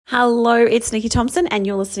Hello, it's Nikki Thompson and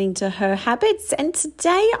you're listening to Her Habits, and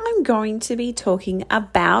today I'm going to be talking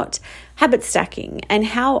about habit stacking and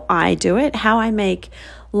how I do it, how I make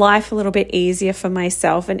life a little bit easier for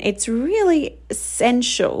myself. And it's really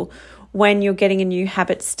essential when you're getting a new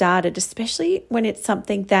habit started, especially when it's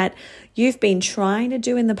something that you've been trying to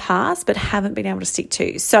do in the past but haven't been able to stick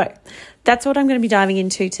to. So that's what I'm going to be diving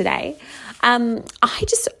into today. I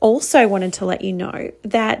just also wanted to let you know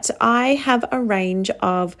that I have a range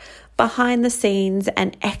of behind the scenes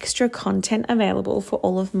and extra content available for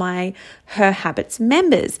all of my Her Habits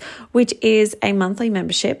members, which is a monthly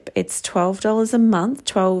membership. It's $12 a month,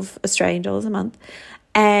 12 Australian dollars a month.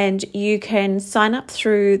 And you can sign up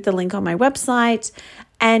through the link on my website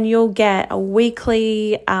and you'll get a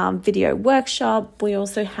weekly video workshop. We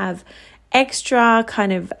also have extra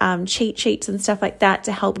kind of cheat sheets and stuff like that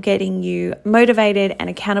to help getting you motivated and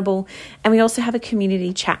accountable. And we also have a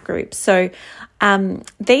community chat group. So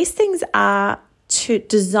these things are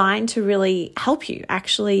designed to really help you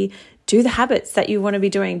actually do the habits that you want to be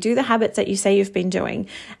doing, do the habits that you say you've been doing,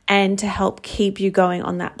 and to help keep you going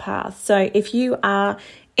on that path. So if you are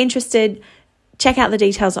interested, check out the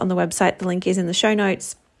details on the website. The link is in the show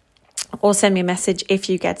notes, or send me a message if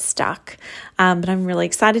you get stuck. But I'm really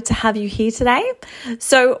excited to have you here today.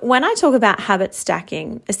 So when I talk about habit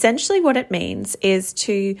stacking, essentially what it means is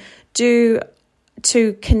to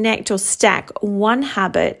connect or stack one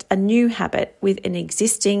habit, a new habit, with an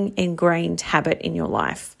existing ingrained habit in your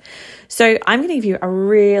life. So I'm going to give you a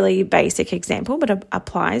really basic example, but it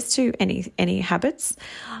applies to any habits.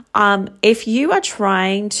 If you are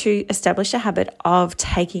trying to establish a habit of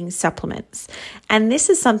taking supplements, and this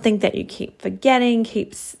is something that you keep forgetting,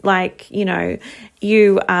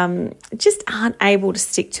 you just aren't able to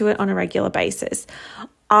stick to it on a regular basis,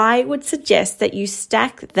 I would suggest that you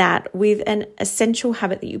stack that with an essential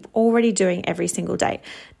habit that you're already doing every single day.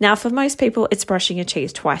 Now, for most people, it's brushing your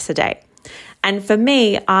teeth twice a day. And for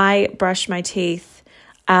me, I brush my teeth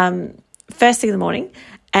first thing in the morning,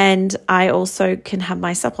 and I also can have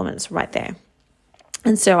my supplements right there.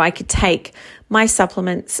 And so I could take my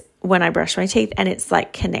supplements when I brush my teeth and it's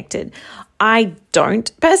like connected. I don't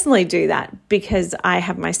personally do that because I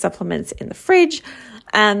have my supplements in the fridge,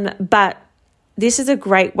 but this is a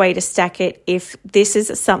great way to stack it if this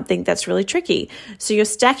is something that's really tricky. So you're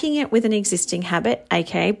stacking it with an existing habit,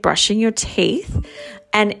 aka brushing your teeth,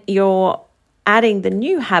 and you're adding the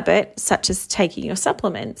new habit, such as taking your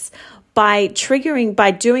supplements, by doing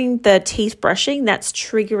the teeth brushing. That's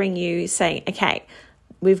triggering you saying, okay,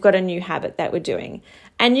 we've got a new habit that we're doing.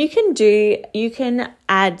 And you can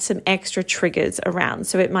add some extra triggers around.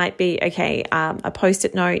 So it might be, a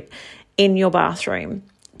Post-it note in your bathroom.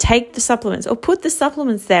 Take the supplements or put the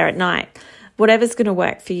supplements there at night, whatever's going to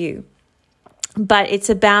work for you. But it's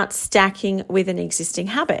about stacking with an existing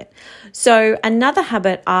habit. So another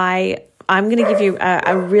habit, I'm going to give you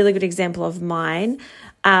a really good example of mine.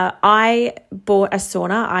 I bought a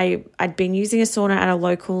sauna. I'd been using a sauna at a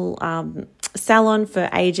local salon for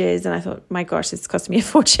ages, and I thought, my gosh, it's cost me a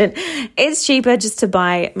fortune. It's cheaper just to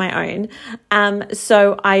buy my own.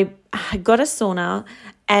 So I got a sauna,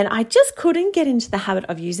 and I just couldn't get into the habit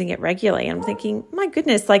of using it regularly. And I'm thinking, my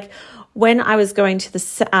goodness, like when I was going to the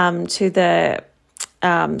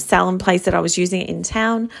salon place that I was using in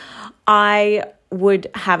town, I would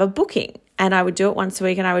have a booking and I would do it once a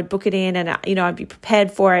week, and I would book it in, and I'd be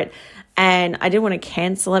prepared for it. And I didn't want to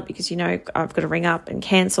cancel it because, I've got to ring up and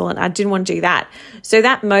cancel, and I didn't want to do that. So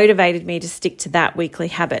that motivated me to stick to that weekly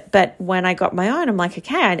habit. But when I got my own, I'm like,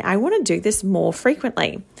 okay, I want to do this more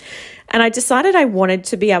frequently. And I decided I wanted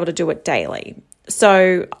to be able to do it daily.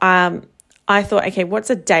 So I thought, okay, what's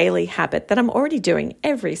a daily habit that I'm already doing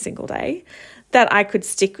every single day that I could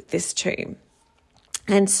stick this to?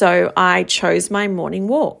 And so I chose my morning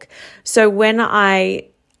walk. So when I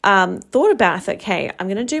thought about it, I thought, okay, I'm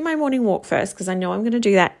going to do my morning walk first because I know I'm going to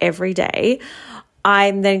do that every day.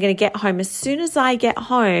 I'm then going to get home. As soon as I get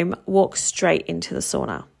home, walk straight into the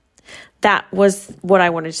sauna. That was what I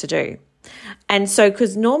wanted to do. And so,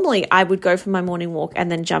 because normally I would go for my morning walk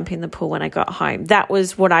and then jump in the pool when I got home. That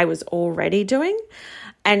was what I was already doing.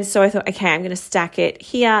 And so I thought, okay, I'm going to stack it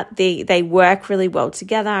here. They work really well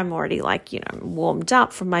together. I'm already warmed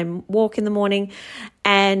up from my walk in the morning.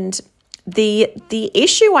 And the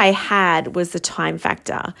issue I had was the time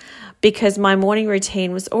factor, because my morning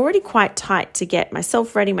routine was already quite tight to get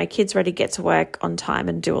myself ready, my kids ready, get to work on time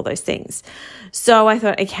and do all those things. So I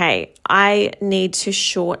thought, okay, I need to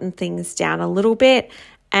shorten things down a little bit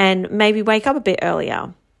and maybe wake up a bit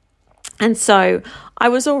earlier. And so I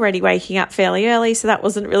was already waking up fairly early, so that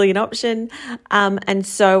wasn't really an option. And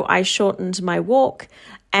so I shortened my walk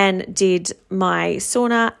and did my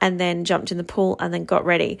sauna and then jumped in the pool and then got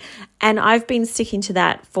ready. And I've been sticking to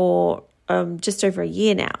that for just over a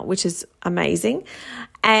year now, which is amazing.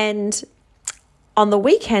 And on the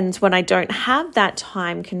weekends when I don't have that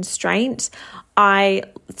time constraint,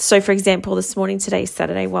 so for example, this morning, today's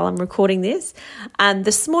Saturday while I'm recording this,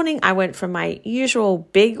 this morning I went for my usual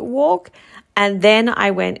big walk and then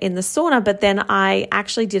I went in the sauna, but then I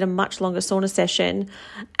actually did a much longer sauna session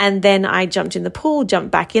and then I jumped in the pool,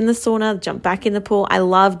 jumped back in the sauna, jumped back in the pool. I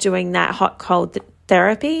love doing that hot cold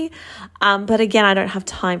therapy. But again, I don't have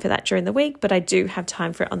time for that during the week, but I do have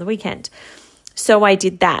time for it on the weekend. So I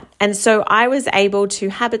did that. And so I was able to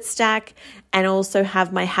habit stack and also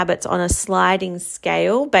have my habits on a sliding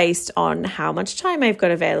scale based on how much time I've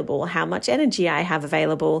got available, how much energy I have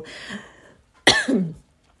available.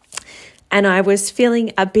 And I was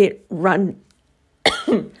feeling a bit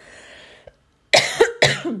oh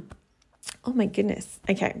my goodness.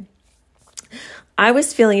 Okay. I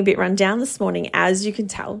was feeling a bit run down this morning, as you can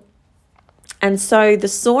tell. And so the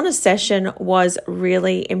sauna session was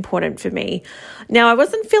really important for me. Now, I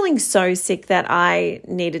wasn't feeling so sick that I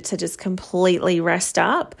needed to just completely rest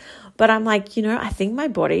up, but I'm like, I think my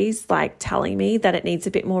body's like telling me that it needs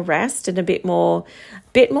a bit more rest and a bit more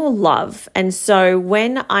love. And so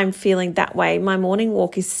when I'm feeling that way, my morning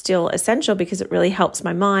walk is still essential because it really helps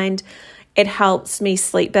my mind. It helps me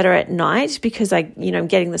sleep better at night because I'm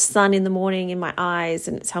getting the sun in the morning in my eyes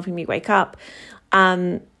and it's helping me wake up.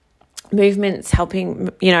 Movement's helping,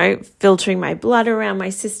 filtering my blood around my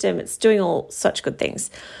system. It's doing all such good things.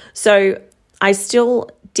 So I still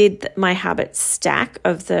did my habit stack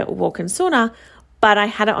of the walk and sauna, but I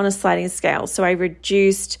had it on a sliding scale. So I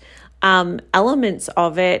reduced elements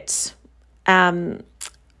of it where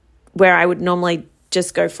I would normally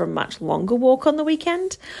just go for a much longer walk on the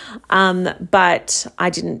weekend. But I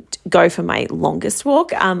didn't go for my longest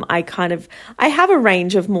walk. I have a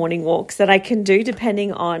range of morning walks that I can do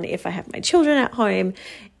depending on if I have my children at home,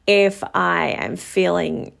 if I am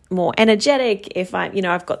feeling more energetic, if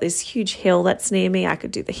I've got this huge hill that's near me, I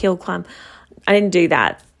could do the hill climb. I didn't do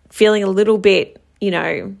that. Feeling a little bit,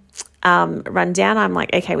 run down, I'm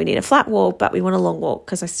like, okay, we need a flat walk, but we want a long walk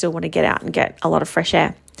because I still want to get out and get a lot of fresh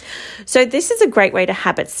air. So this is a great way to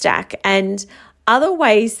habit stack. And other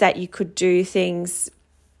ways that you could do things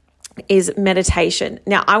is meditation.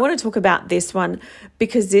 Now, I want to talk about this one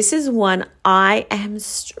because this is one I am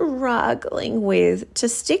struggling with to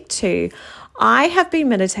stick to. I have been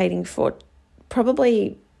meditating for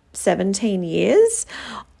probably 17 years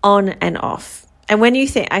on and off. And when you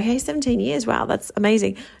think, okay, 17 years, wow, that's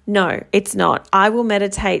amazing. No, it's not. I will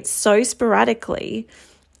meditate so sporadically,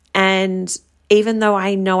 and even though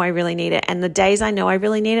I know I really need it, and the days I know I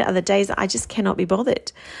really need it are the days that I just cannot be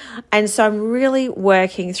bothered. And so I'm really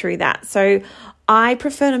working through that. So I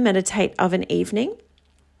prefer to meditate of an evening.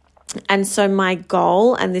 And so my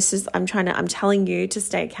goal, and this is, I'm telling you to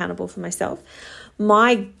stay accountable for myself.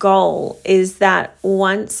 My goal is that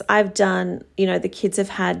once I've done, the kids have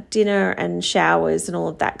had dinner and showers and all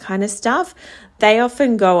of that kind of stuff, they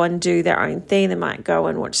often go and do their own thing. They might go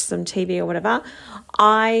and watch some TV or whatever.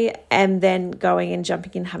 I am then going and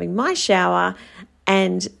jumping in, having my shower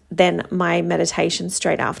and then my meditation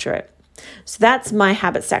straight after it. So that's my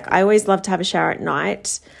habit stack. I always love to have a shower at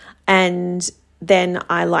night, and then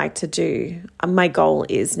I like to do, my goal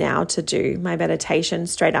is now to do my meditation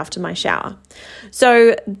straight after my shower.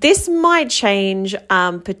 So this might change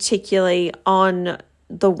particularly on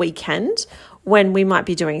the weekend when we might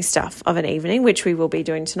be doing stuff of an evening, which we will be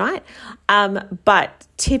doing tonight. But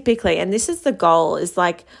typically, and this is the goal, is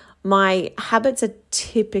like my habits are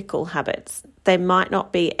typical habits. They might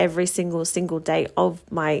not be every single day of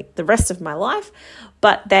the rest of my life,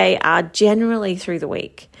 but they are generally through the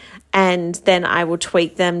week. And then I will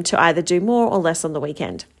tweak them to either do more or less on the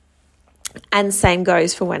weekend. And same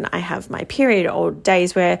goes for when I have my period or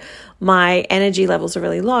days where my energy levels are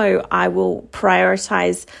really low. I will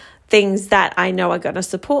prioritize things that I know are going to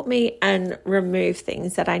support me and remove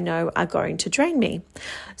things that I know are going to drain me.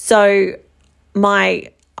 So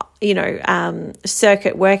my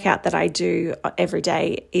circuit workout that I do every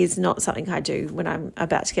day is not something I do when I'm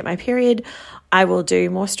about to get my period. I will do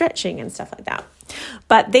more stretching and stuff like that.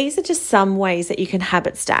 But these are just some ways that you can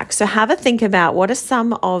habit stack. So have a think about what are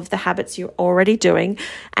some of the habits you're already doing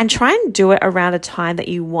and try and do it around a time that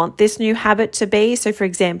you want this new habit to be. So for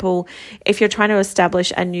example, if you're trying to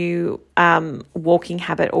establish a new walking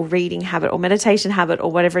habit or reading habit or meditation habit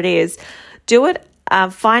or whatever it is, do it.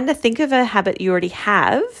 Think of a habit you already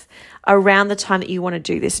have around the time that you want to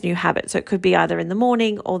do this new habit. So it could be either in the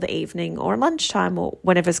morning or the evening or lunchtime or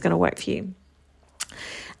whenever's going to work for you.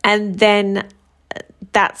 And then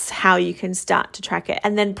that's how you can start to track it.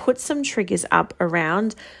 And then put some triggers up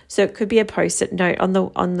around. So it could be a post-it note on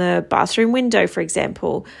the bathroom window, for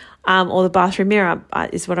example, or the bathroom mirror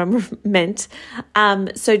is what I'm meant.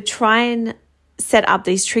 So try and set up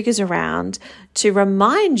these triggers around to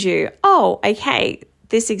remind you, oh, okay,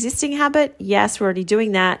 this existing habit, yes, we're already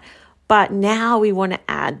doing that, but now we want to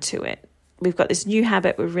add to it. We've got this new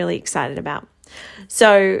habit we're really excited about.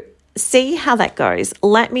 So see how that goes.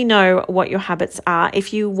 Let me know what your habits are.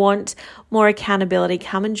 If you want more accountability,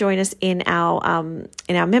 come and join us in our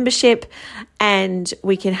membership, and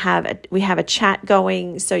we have a chat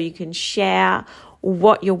going so you can share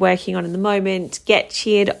what you're working on in the moment, get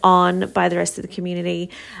cheered on by the rest of the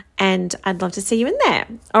community, and I'd love to see you in there.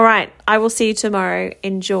 All right, I will see you tomorrow.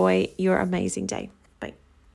 Enjoy your amazing day.